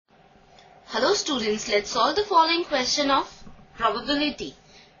Hello students, let's solve the following question of probability.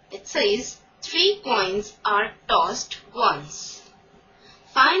 It says 3 coins are tossed once.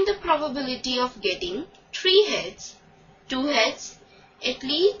 Find the probability of getting 3 heads, 2 heads, at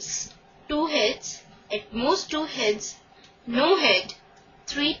least 2 heads, at most 2 heads, no head,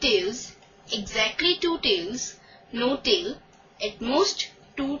 3 tails, exactly 2 tails, no tail, at most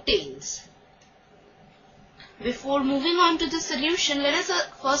 2 tails. Before moving on to the solution, let us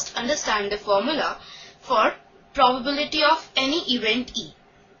first understand the formula for probability of any event E.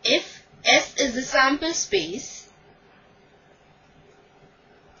 If S is the sample space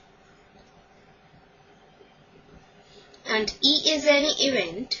and E is any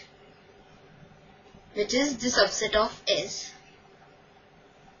event which is the subset of S,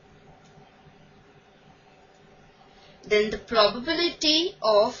 then the probability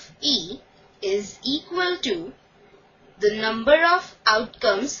of E is equal to the number of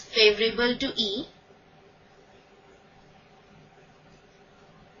outcomes favorable to E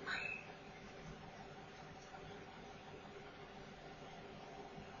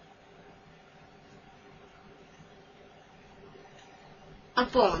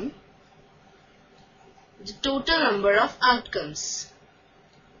upon the total number of outcomes.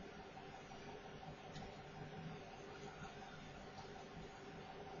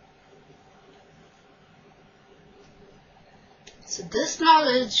 So this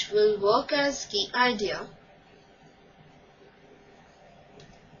knowledge will work as key idea.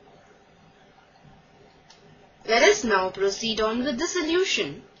 Let us now proceed on with the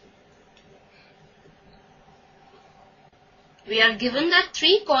solution. We are given that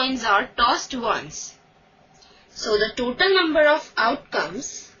 3 coins are tossed once. So the total number of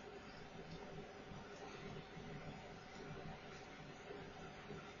outcomes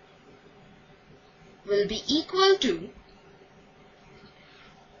will be equal to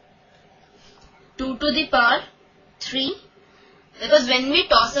 2 to the power 3, because when we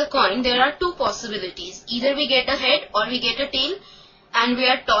toss a coin there are two possibilities. Either we get a head or we get a tail, and we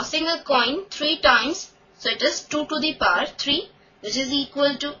are tossing a coin 3 times, so it is 2 to the power 3, which is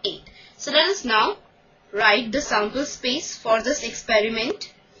equal to 8. So let us now write the sample space for this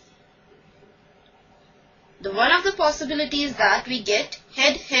experiment. The one of the possibilities that we get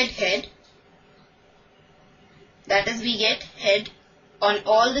head, head, head, that is we get head on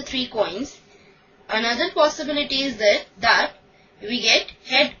all the 3 coins. Another possibility is that we get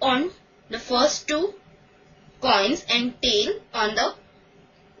head on the first 2 coins and tail on the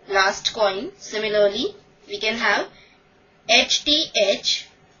last coin. Similarly, we can have HTH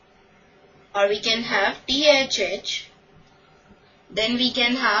or we can have THH. Then we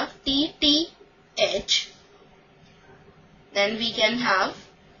can have TTH. Then we can have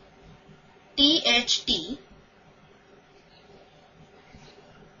THT.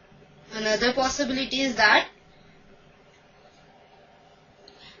 Another possibility is that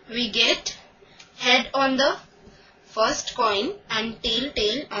we get head on the first coin and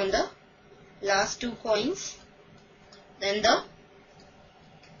tail on the last 2 coins. Then the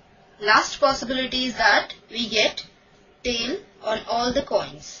last possibility is that we get tail on all the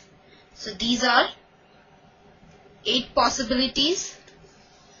coins. So these are 8 possibilities.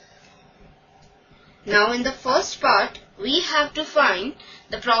 Now in the first part, we have to find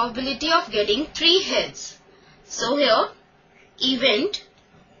the probability of getting 3 heads. So here, event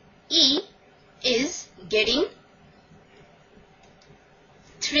E is getting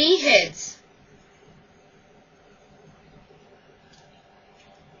 3 heads.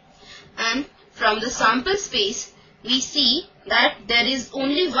 And from the sample space, we see that there is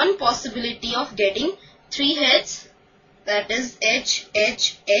only one possibility of getting 3 heads, that is H,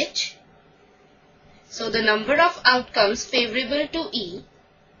 H, H. So the number of outcomes favorable to E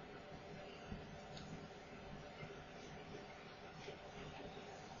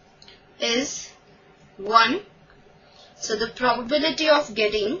is 1. So the probability of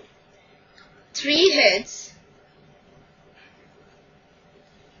getting 3 heads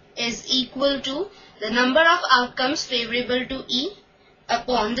is equal to the number of outcomes favorable to E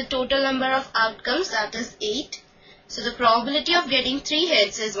upon the total number of outcomes, that is 8. So the probability of getting 3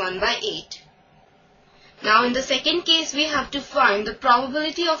 heads is 1 by 8. Now in the second case, we have to find the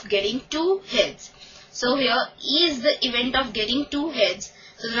probability of getting 2 heads. So here E is the event of getting 2 heads.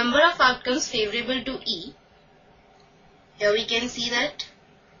 So the number of outcomes favorable to E, here we can see that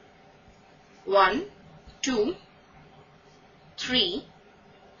 1, 2, 3.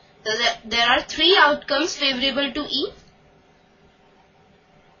 So there are 3 outcomes favorable to E.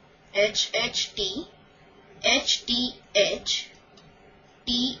 H, H, T, H, T, H,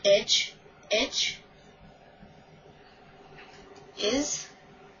 T, H, H is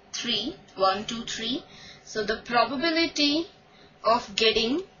 3, 1, 2, 3. So the probability of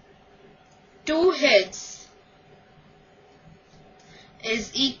getting 2 heads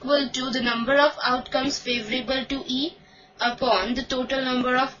is equal to the number of outcomes favorable to E upon the total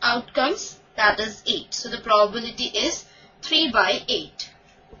number of outcomes, that is 8. So the probability is 3 by 8.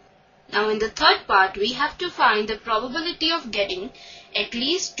 Now in the third part we have to find the probability of getting at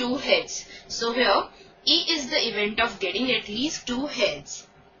least 2 heads. So here E is the event of getting at least 2 heads.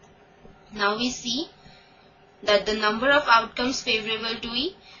 Now we see that the number of outcomes favorable to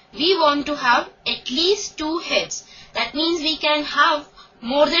E, we want to have at least 2 heads. That means we can have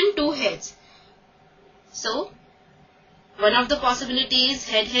more than 2 heads. So one of the possibilities is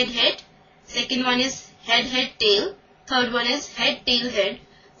head, head, head. Second one is head, head, tail. Third one is head, tail, head.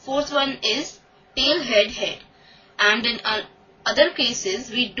 Fourth one is tail, head, head. And in other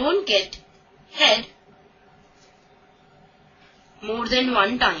cases, we don't get head more than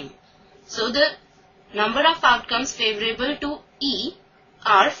one time. So the number of outcomes favorable to E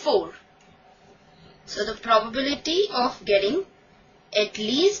are 4. So the probability of getting at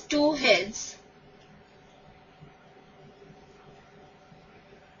least 2 heads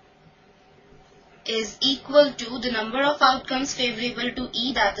is equal to the number of outcomes favorable to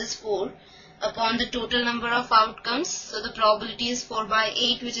E, that is 4, upon the total number of outcomes. So the probability is 4 by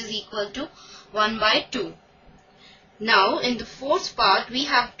 8, which is equal to 1 by 2. Now in the fourth part we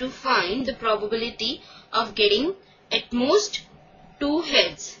have to find the probability of getting at most 2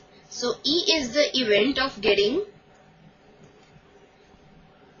 heads. So E is the event of getting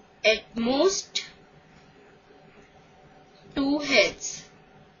at most 2 heads.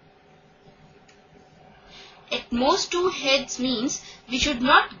 At most 2 heads means we should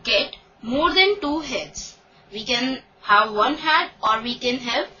not get more than 2 heads. We can have 1 head or we can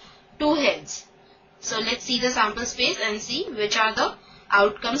have 2 heads. So let's see the sample space and see which are the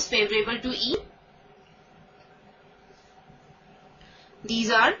outcomes favorable to E. These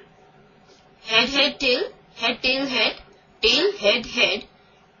are head, head, tail, tail, head, tail, head, head,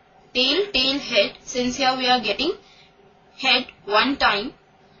 tail, tail, head. Since here we are getting head one time,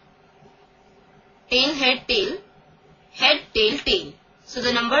 tail, head, tail, head, tail, tail. So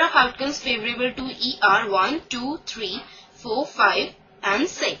the number of outcomes favorable to E are 1, 2, 3, 4, 5 and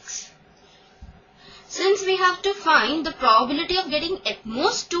 6. Since we have to find the probability of getting at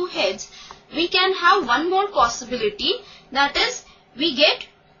most 2 heads, we can have one more possibility, that is we get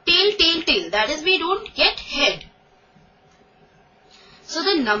tail, tail, tail. That is we don't get head. So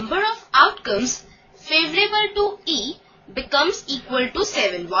the number of outcomes favorable to E becomes equal to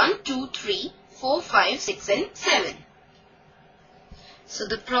 7. 1, 2, 3, 4, 5, 6 and 7. So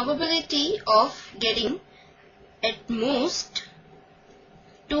the probability of getting at most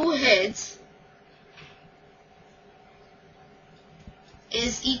 2 heads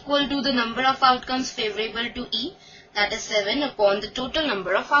is equal to the number of outcomes favorable to E, that is 7, upon the total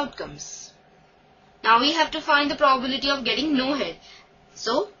number of outcomes. Now we have to find the probability of getting no head.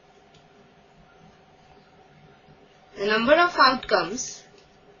 So the number of outcomes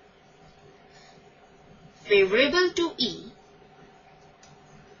favorable to E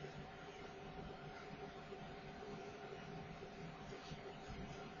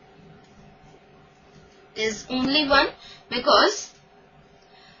is only 1, because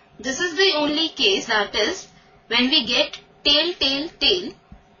this is the only case, that is when we get tail, tail, tail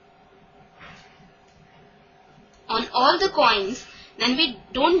on all the coins, then we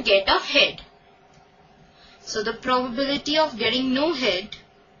don't get a head. So the probability of getting no head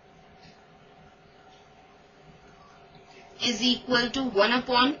is equal to 1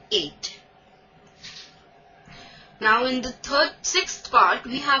 upon 8. Now in the sixth part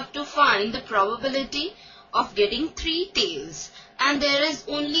we have to find the probability of getting 3 tails, and there is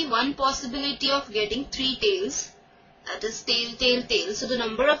only one possibility of getting 3 tails, that is tail, tail, tail. So the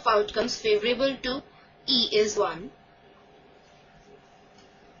number of outcomes favorable to E is 1.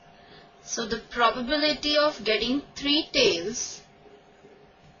 So the probability of getting 3 tails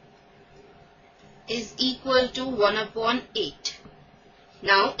is equal to 1 upon 8.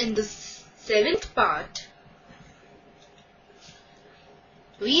 Now in the seventh part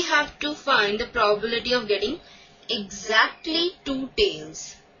we have to find the probability of getting exactly 2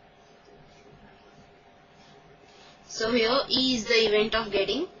 tails. So here E is the event of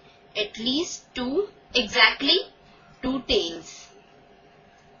getting at least exactly 2 tails.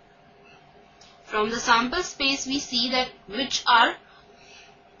 From the sample space we see that which are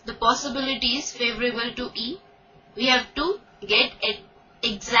the possibilities favorable to E. We have to get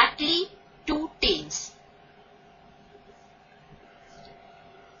exactly 2 tails.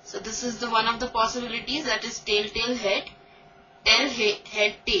 So this is the one of the possibilities, that is tail, tail, head, tail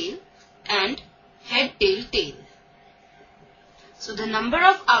head tail and head tail tail. So the number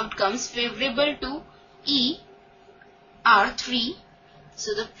of outcomes favorable to E are 3.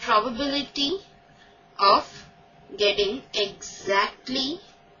 So the probability of getting exactly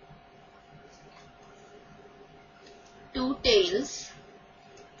 2 tails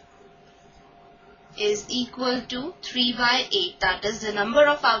is equal to 3 by 8. That is the number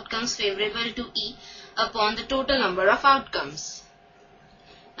of outcomes favorable to E upon the total number of outcomes.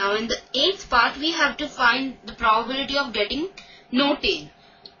 Now in the 8th part we have to find the probability of getting no tail.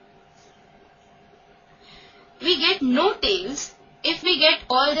 We get no tails if we get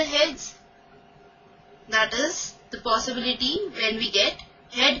all the heads. That is the possibility when we get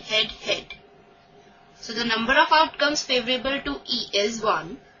head, head, head. So the number of outcomes favorable to E is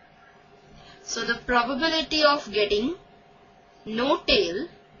 1. So the probability of getting no tail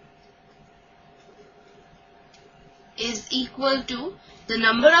is equal to the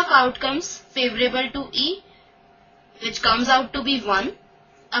number of outcomes favorable to E, which comes out to be 1,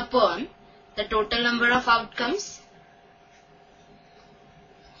 upon the total number of outcomes.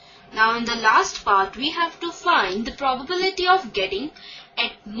 Now in the last part we have to find the probability of getting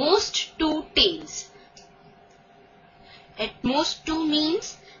at most 2 tails. At most 2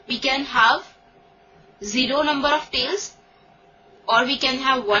 means we can have 0 number of tails, or we can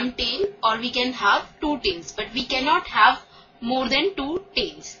have 1 tail, or we can have 2 tails, but we cannot have more than 2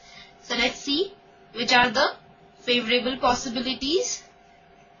 tails. So let's see which are the favorable possibilities.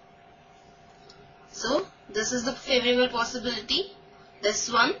 So this is the favorable possibility.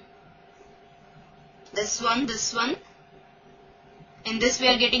 This one, this one, this one. In this we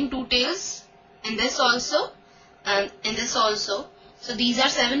are getting 2 tails. In this also, and in this also. So these are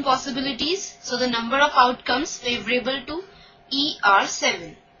 7 possibilities. So the number of outcomes favorable to E are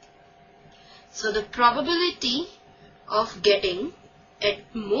 7. So the probability of getting at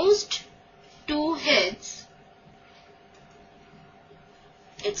most 2 heads,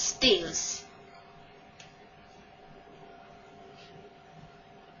 its tails,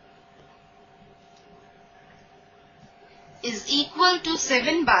 is equal to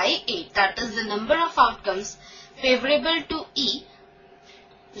 7 by 8. That is the number of outcomes favorable to E,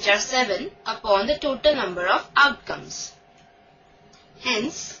 which are 7, upon the total number of outcomes.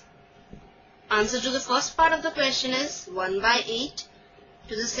 Hence, answer to the first part of the question is 1 by 8.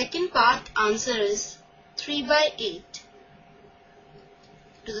 To the second part, answer is 3 by 8.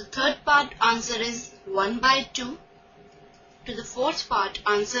 To the third part, answer is 1 by 2. To the fourth part,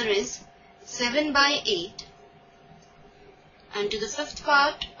 answer is 7 by 8. And to the fifth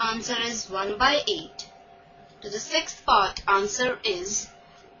part, answer is 1 by 8. To the sixth part, answer is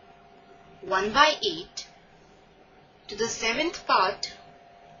 1 by 8. To the seventh part,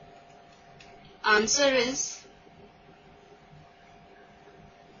 answer is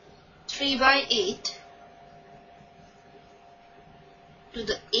 3 by 8. To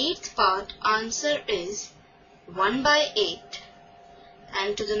the eighth part, answer is 1 by 8.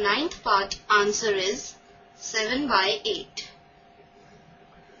 And to the ninth part, answer is 7 by 8.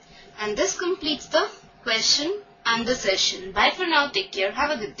 And this completes the question and the session. Bye for now. Take care.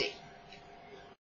 Have a good day.